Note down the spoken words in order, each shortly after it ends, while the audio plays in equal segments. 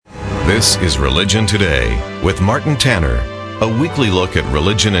This is Religion Today with Martin Tanner, a weekly look at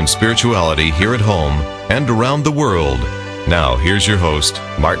religion and spirituality here at home and around the world. Now, here's your host,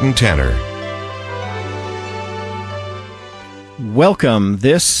 Martin Tanner. Welcome.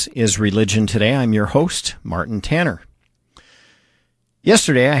 This is Religion Today. I'm your host, Martin Tanner.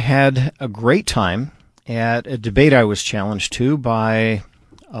 Yesterday, I had a great time at a debate I was challenged to by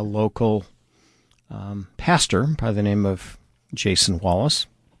a local pastor by the name of Jason Wallace.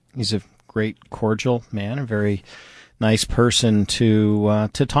 He's a great, cordial man, a very nice person to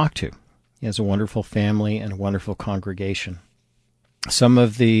talk to. He has a wonderful family and a wonderful congregation. Some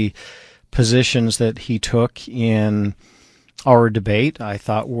of the positions that he took in our debate I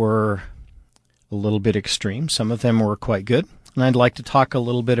thought were a little bit extreme. Some of them were quite good. And I'd like to talk a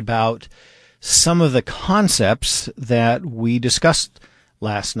little bit about some of the concepts that we discussed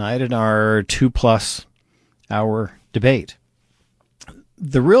last night in our 2+ hour debate.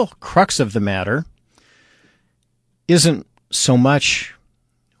 The real crux of the matter isn't so much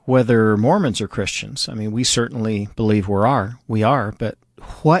whether Mormons are Christians. I mean, we certainly believe we are, but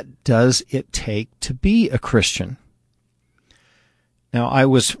what does it take to be a Christian? Now, I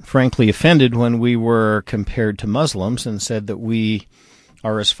was frankly offended when we were compared to Muslims and said that we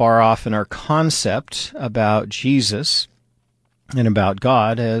are as far off in our concept about Jesus and about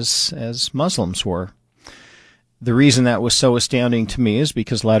God as Muslims were. The reason that was so astounding to me is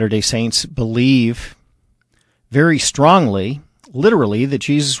because Latter-day Saints believe very strongly, literally, that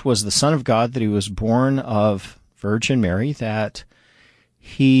Jesus was the Son of God, that he was born of Virgin Mary, that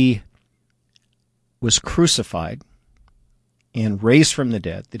he was crucified and raised from the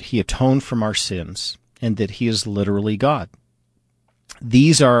dead, that he atoned from our sins, and that he is literally God.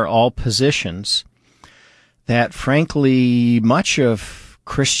 These are all positions that, frankly, much of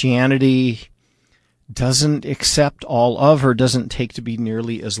Christianity doesn't accept all of or doesn't take to be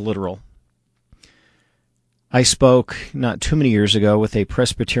nearly as literal. I spoke not too many years ago with a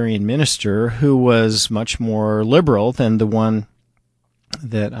Presbyterian minister who was much more liberal than the one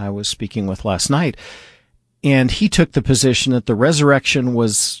that I was speaking with last night. And he took the position that the resurrection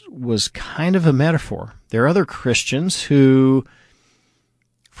was kind of a metaphor. There are other Christians who,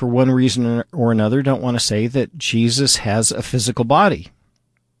 for one reason or another, don't want to say that Jesus has a physical body.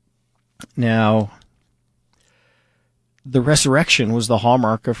 Now, the resurrection was the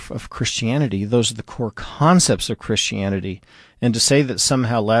hallmark of Christianity. Those are the core concepts of Christianity. And to say that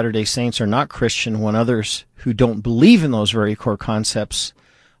somehow Latter-day Saints are not Christian when others who don't believe in those very core concepts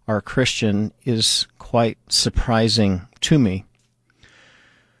are Christian is quite surprising to me.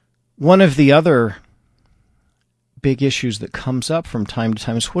 One of the other big issues that comes up from time to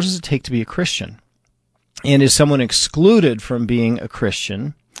time is, what does it take to be a Christian? And is someone excluded from being a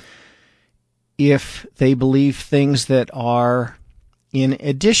Christian if they believe things that are in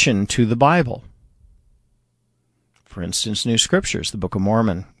addition to the Bible? For instance, New Scriptures, the Book of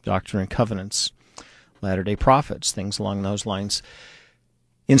Mormon, Doctrine and Covenants, Latter-day Prophets, things along those lines.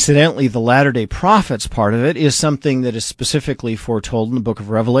 Incidentally, the Latter-day Prophets part of it is something that is specifically foretold in the book of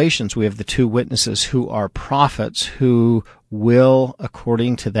Revelations. We have the two witnesses who are prophets who will,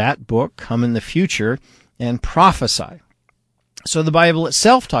 according to that book, come in the future and prophesy. So the Bible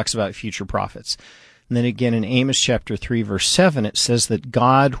itself talks about future prophets. And then again in Amos chapter 3, verse 7, it says that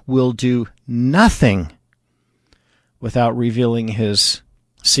God will do nothing without revealing his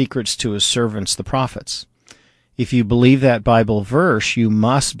secrets to his servants, the prophets. If you believe that Bible verse, you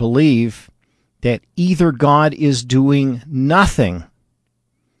must believe that either God is doing nothing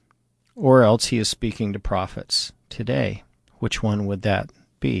or else he is speaking to prophets today. Which one would that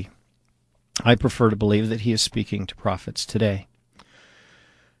be? I prefer to believe that he is speaking to prophets today.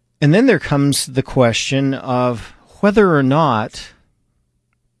 And then there comes the question of whether or not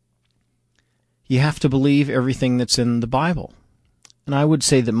you have to believe everything that's in the Bible. And I would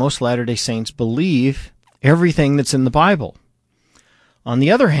say that most Latter-day Saints believe everything that's in the Bible. On the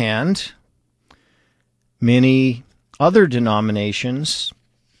other hand, many other denominations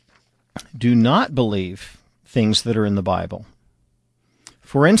do not believe things that are in the Bible.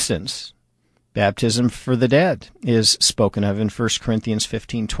 For instance, baptism for the dead is spoken of in 1 Corinthians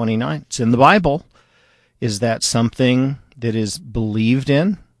 15:29. It's in the Bible. Is that something that is believed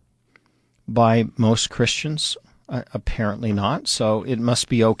in by most Christians? Apparently not. So it must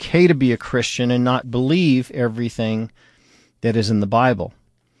be okay to be a Christian and not believe everything that is in the Bible.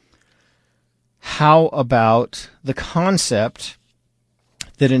 How about the concept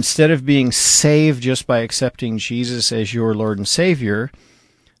that instead of being saved just by accepting Jesus as your Lord and Savior,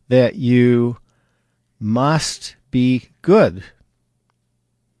 that you must be good?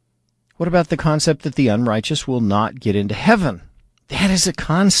 What about the concept that the unrighteous will not get into heaven? That is a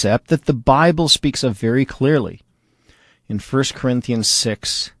concept that the Bible speaks of very clearly. In 1 Corinthians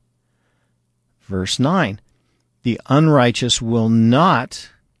 6, verse 9, the unrighteous will not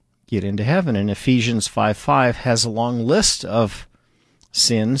get into heaven. And Ephesians 5:5 has a long list of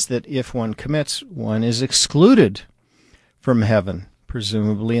sins that if one commits, one is excluded from heaven,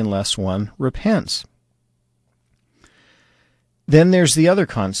 presumably unless one repents. Then there's the other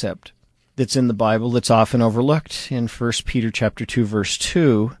concept that's in the Bible that's often overlooked. In 1 Peter chapter 2, verse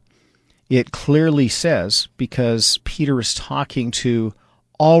 2, it clearly says, because Peter is talking to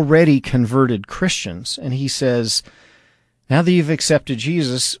already converted Christians, and he says, now that you've accepted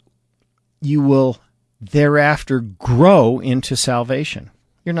Jesus, you will thereafter grow into salvation.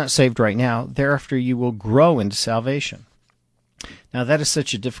 You're not saved right now. Thereafter, you will grow into salvation. Now, that is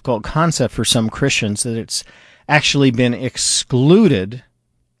such a difficult concept for some Christians that it's actually been excluded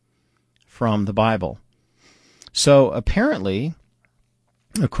from the Bible. So, apparently,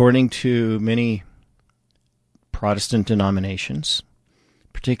 according to many Protestant denominations,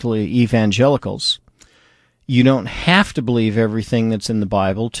 particularly evangelicals, you don't have to believe everything that's in the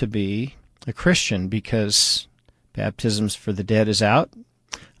Bible to be a Christian, because baptisms for the dead is out,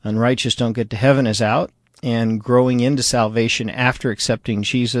 unrighteous don't get to heaven is out, and growing into salvation after accepting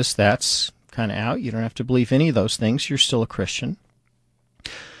Jesus, that's kind of out. You don't have to believe any of those things. You're still a Christian.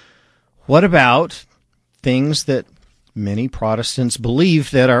 What about things that many Protestants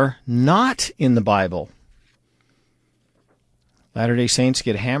believe that are not in the Bible? Latter-day Saints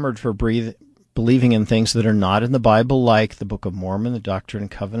get hammered for believing in things that are not in the Bible, like the Book of Mormon, the Doctrine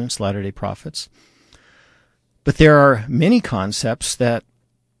and Covenants, Latter-day Prophets. But there are many concepts that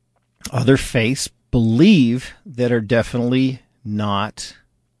other faiths believe that are definitely not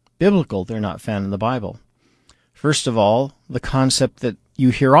biblical. They're not found in the Bible. First of all, the concept that you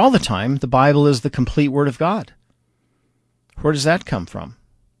hear all the time, the Bible is the complete Word of God. Where does that come from?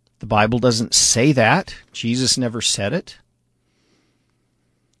 The Bible doesn't say that. Jesus never said it.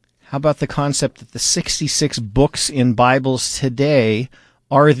 How about the concept that the 66 books in Bibles today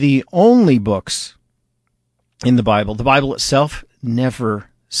are the only books in the Bible? The Bible itself never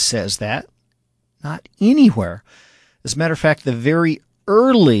says that. Not anywhere. As a matter of fact, the very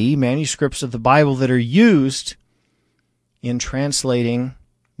early manuscripts of the Bible that are used in translating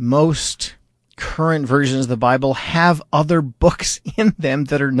most current versions of the Bible have other books in them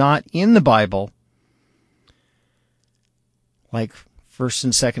that are not in the Bible, like 1st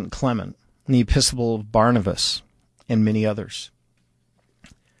and 2nd Clement, and the Epistle of Barnabas, and many others.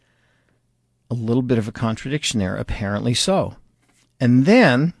 A little bit of a contradiction there, apparently so. And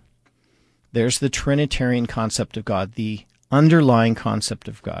then there's the Trinitarian concept of God, the underlying concept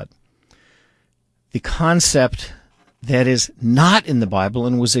of God. The concept that is not in the Bible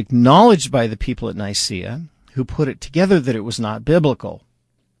and was acknowledged by the people at Nicaea, who put it together that it was not biblical.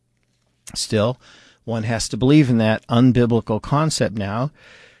 Still, one has to believe in that unbiblical concept now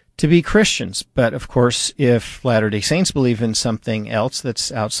to be Christians. But, of course, if Latter-day Saints believe in something else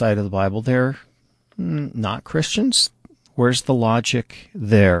that's outside of the Bible, they're not Christians. Where's the logic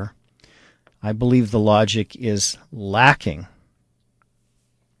there? I believe the logic is lacking.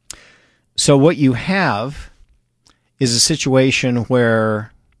 So what you have is a situation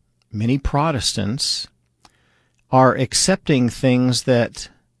where many Protestants are accepting things that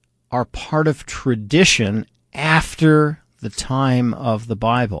are part of tradition after the time of the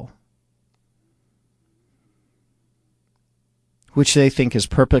Bible, which they think is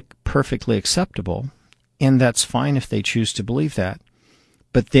perfectly acceptable, and that's fine if they choose to believe that.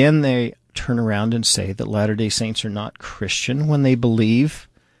 But then they turn around and say that Latter-day Saints are not Christian when they believe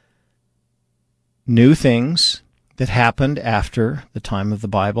new things that happened after the time of the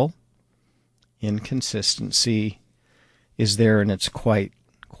Bible. Inconsistency is there, and it's quite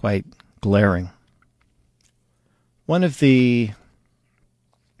glaring. One of the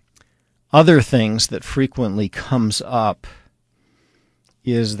other things that frequently comes up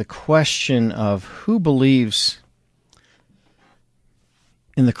is the question of who believes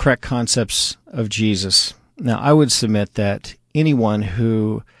in the correct concepts of Jesus. Now, I would submit that anyone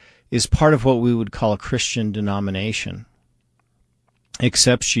who is part of what we would call a Christian denomination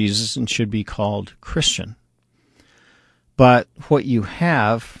accepts Jesus and should be called Christian. But what you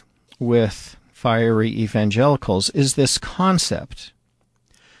have with fiery evangelicals is this concept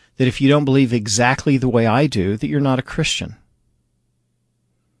that if you don't believe exactly the way I do, that you're not a Christian.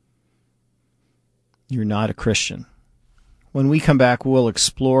 You're not a Christian. When we come back, we'll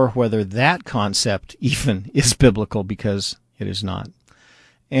explore whether that concept even is biblical, because it is not,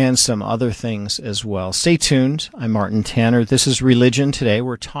 and some other things as well. Stay tuned. I'm Martin Tanner. This is Religion Today.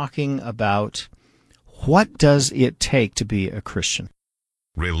 We're talking about What does it take to be a Christian?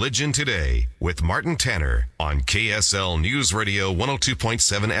 Religion Today with Martin Tanner on KSL News Radio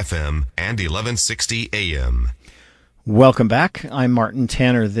 102.7 FM and 1160 AM. Welcome back. I'm Martin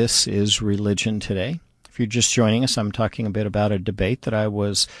Tanner. This is Religion Today. If you're just joining us, I'm talking a bit about a debate that I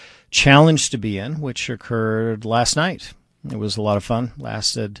was challenged to be in, which occurred last night. It was a lot of fun.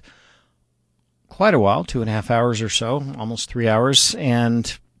 Lasted quite a while, 2.5 hours or so, almost 3 hours,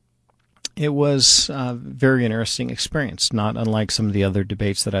 and it was a very interesting experience, not unlike some of the other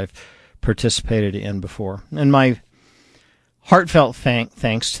debates that I've participated in before. And my heartfelt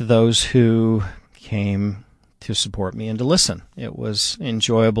thanks to those who came to support me and to listen. It was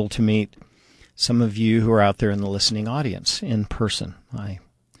enjoyable to meet some of you who are out there in the listening audience in person. I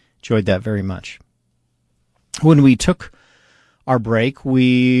enjoyed that very much. When we took our break,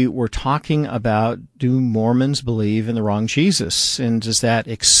 we were talking about, do Mormons believe in the wrong Jesus? And does that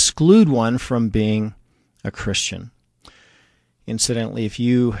exclude one from being a Christian? Incidentally, if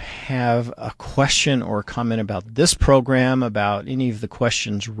you have a question or comment about this program, about any of the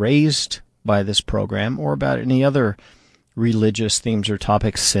questions raised by this program, or about any other religious themes or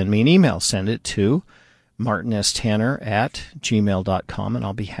topics, send me an email. Send it to martinstanner@gmail.com, and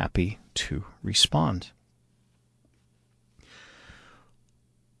I'll be happy to respond.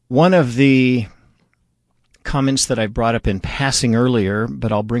 One of the comments that I brought up in passing earlier, but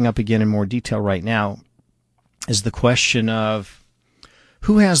I'll bring up again in more detail right now, is the question of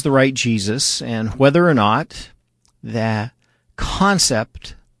who has the right Jesus and whether or not the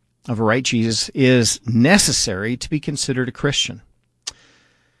concept of a right Jesus is necessary to be considered a Christian.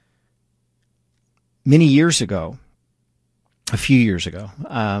 Many years ago, a few years ago,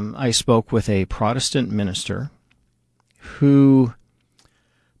 I spoke with a Protestant minister who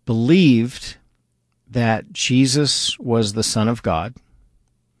believed that Jesus was the Son of God,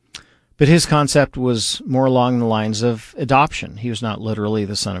 but his concept was more along the lines of adoption. He was not literally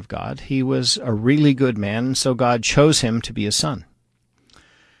the Son of God. He was a really good man, and so God chose him to be a son.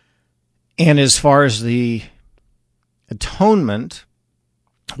 And as far as the atonement,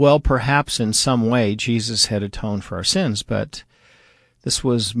 well, perhaps in some way Jesus had atoned for our sins, but this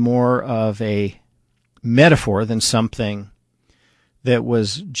was more of a metaphor than something that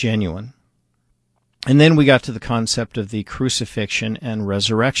was genuine. And then we got to the concept of the crucifixion and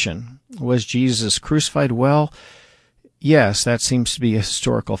resurrection. Was Jesus crucified? Well, yes, that seems to be a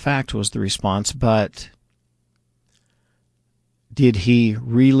historical fact, was the response, but did he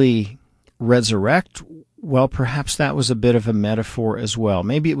really resurrect? Well, perhaps that was a bit of a metaphor as well.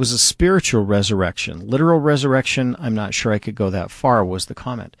 Maybe it was a spiritual resurrection. Literal resurrection, I'm not sure I could go that far, was the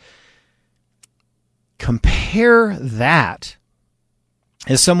comment. Compare that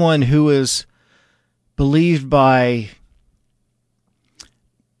as someone who is believed by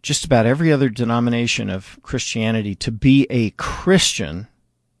just about every other denomination of Christianity to be a Christian,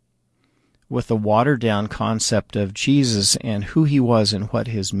 with the watered-down concept of Jesus and who he was and what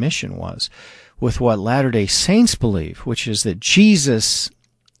his mission was, with what Latter-day Saints believe, which is that Jesus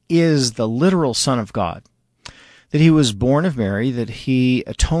is the literal Son of God, that he was born of Mary, that he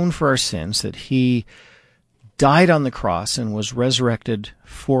atoned for our sins, that he died on the cross and was resurrected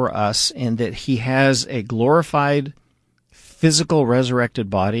for us, and that he has a glorified, physical, resurrected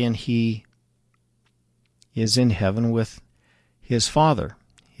body, and he is in heaven with his Father,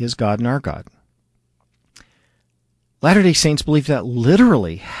 his God and our God. Latter-day Saints believe that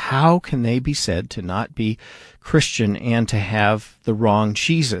literally. How can they be said to not be Christian and to have the wrong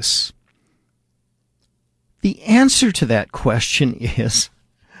Jesus? The answer to that question is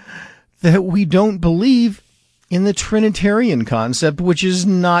that we don't believe in the Trinitarian concept, which is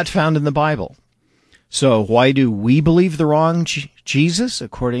not found in the Bible. So why do we believe the wrong Jesus,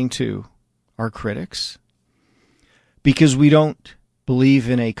 according to our critics? Because we don't believe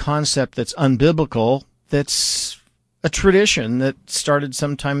in a concept that's unbiblical, that's a tradition that started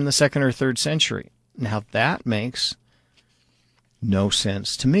sometime in the 2nd or 3rd century. Now that makes no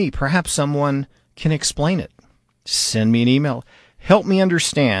sense to me. Perhaps someone can explain it. Send me an email. Help me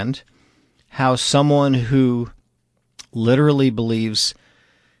understand how someone who literally believes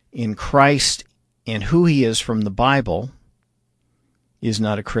in Christ and who he is from the Bible is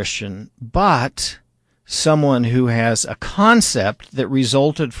not a Christian, but someone who has a concept that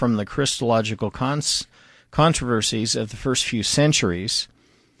resulted from the Christological controversies of the first few centuries,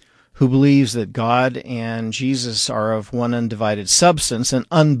 who believes that God and Jesus are of one undivided substance, an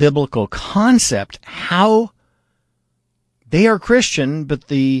unbiblical concept, how they are Christian, but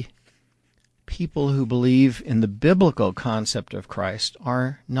the people who believe in the biblical concept of Christ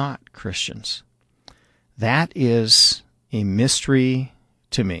are not Christians. That is a mystery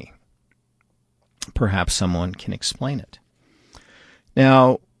to me. perhaps someone can explain it.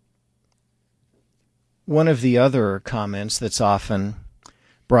 Now, one of the other comments that's often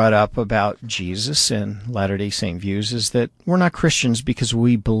brought up about Jesus and Latter-day Saint views is that we're not Christians because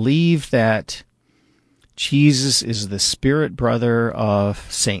we believe that Jesus is the spirit brother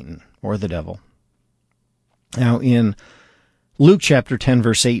of Satan or the devil. Now, in Luke chapter 10,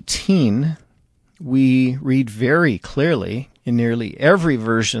 verse 18, we read very clearly in nearly every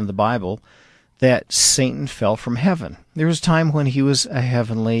version of the Bible that Satan fell from heaven. There was a time when he was a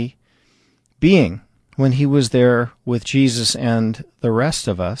heavenly being, when he was there with Jesus and the rest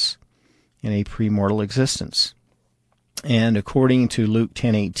of us in a premortal existence. And according to Luke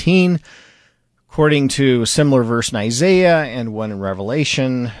 10:18, according to a similar verse in Isaiah and one in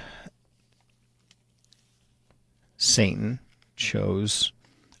Revelation, Satan chose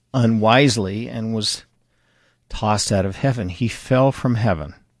unwisely and was tossed out of heaven. He fell from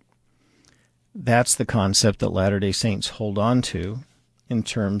heaven. That's the concept that Latter-day Saints hold on to in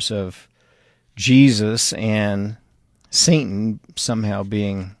terms of Jesus and Satan somehow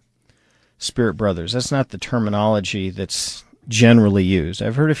being spirit brothers. That's not the terminology that's generally used.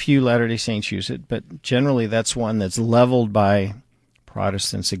 I've heard a few Latter-day Saints use it, but generally that's one that's leveled by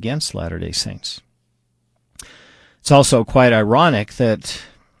Protestants against Latter-day Saints. It's also quite ironic that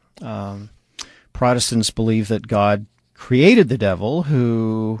Protestants believe that God created the devil,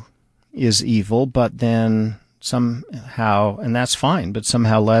 who is evil, but then somehow, and that's fine, but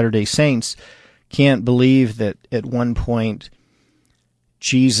somehow Latter-day Saints can't believe that at one point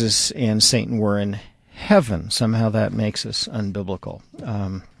Jesus and Satan were in heaven. Somehow that makes us unbiblical.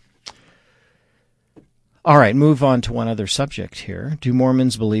 All right, move on to one other subject here. Do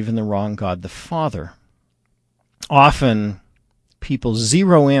Mormons believe in the wrong God the Father? Often people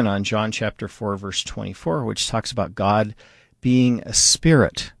zero in on John chapter 4, verse 24, which talks about God being a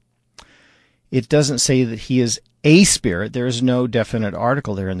spirit. It doesn't say that he is a spirit. There is no definite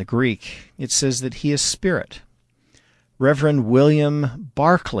article there in the Greek. It says that he is spirit. Reverend William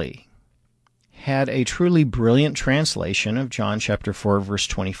Barclay had a truly brilliant translation of John chapter 4, verse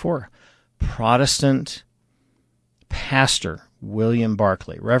 24. Protestant pastor William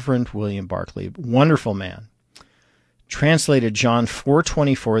Barclay, Reverend William Barclay, wonderful man, translated John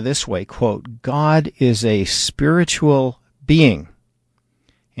 4:24 this way, quote, God is a spiritual being,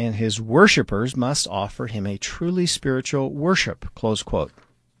 and his worshipers must offer him a truly spiritual worship, close quote.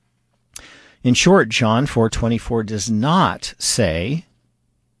 In short, John 4:24 does not say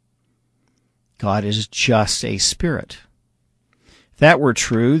God is just a spirit. If that were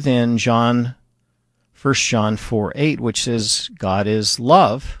true, then 1 John 4:8, which says God is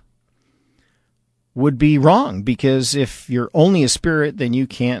love, would be wrong, because if you're only a spirit, then you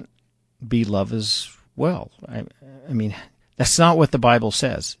can't be love as well. I mean, that's not what the Bible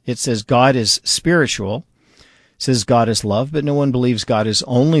says. It says God is spiritual. It says God is love, but no one believes God is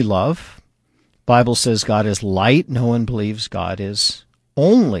only love. The Bible says God is light. No one believes God is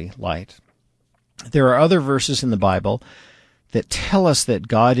only light. There are other verses in the Bible that tell us that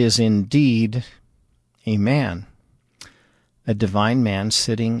God is indeed a man, a divine man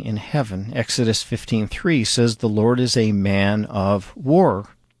sitting in heaven. Exodus 15:3 says the Lord is a man of war.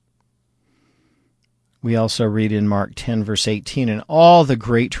 We also read in Mark 10, verse 18, and all the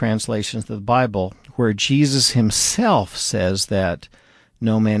great translations of the Bible, where Jesus himself says that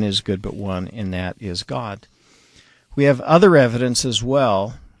no man is good but one, and that is God. We have other evidence as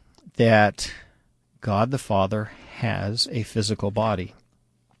well that God the Father has a physical body.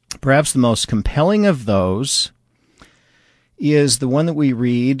 Perhaps the most compelling of those is the one that we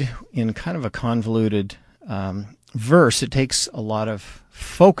read in kind of a convoluted verse. It takes a lot of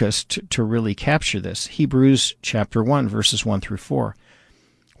focus to really capture this. Hebrews chapter 1, verses 1 through 4,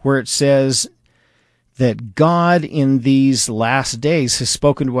 where it says that God in these last days has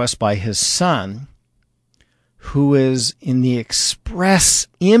spoken to us by his Son, who is in the express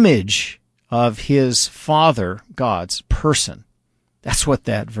image of his Father, God's person. That's what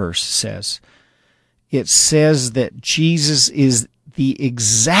that verse says. It says that Jesus is the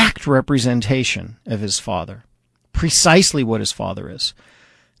exact representation of his Father, precisely what his Father is.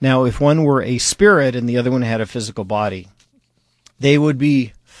 Now, if one were a spirit and the other one had a physical body, they would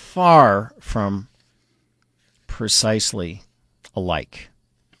be far from precisely alike.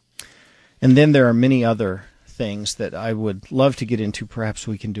 And then there are many other things that I would love to get into. Perhaps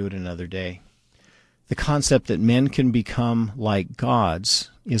we can do it another day. The concept that men can become like gods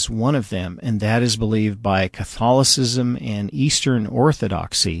is one of them, and that is believed by Catholicism and Eastern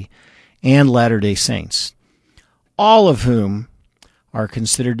Orthodoxy and Latter-day Saints, all of whom are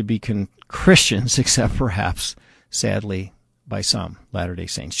considered to be Christians, except perhaps, sadly, by some Latter-day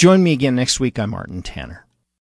Saints. Join me again next week. I'm Martin Tanner.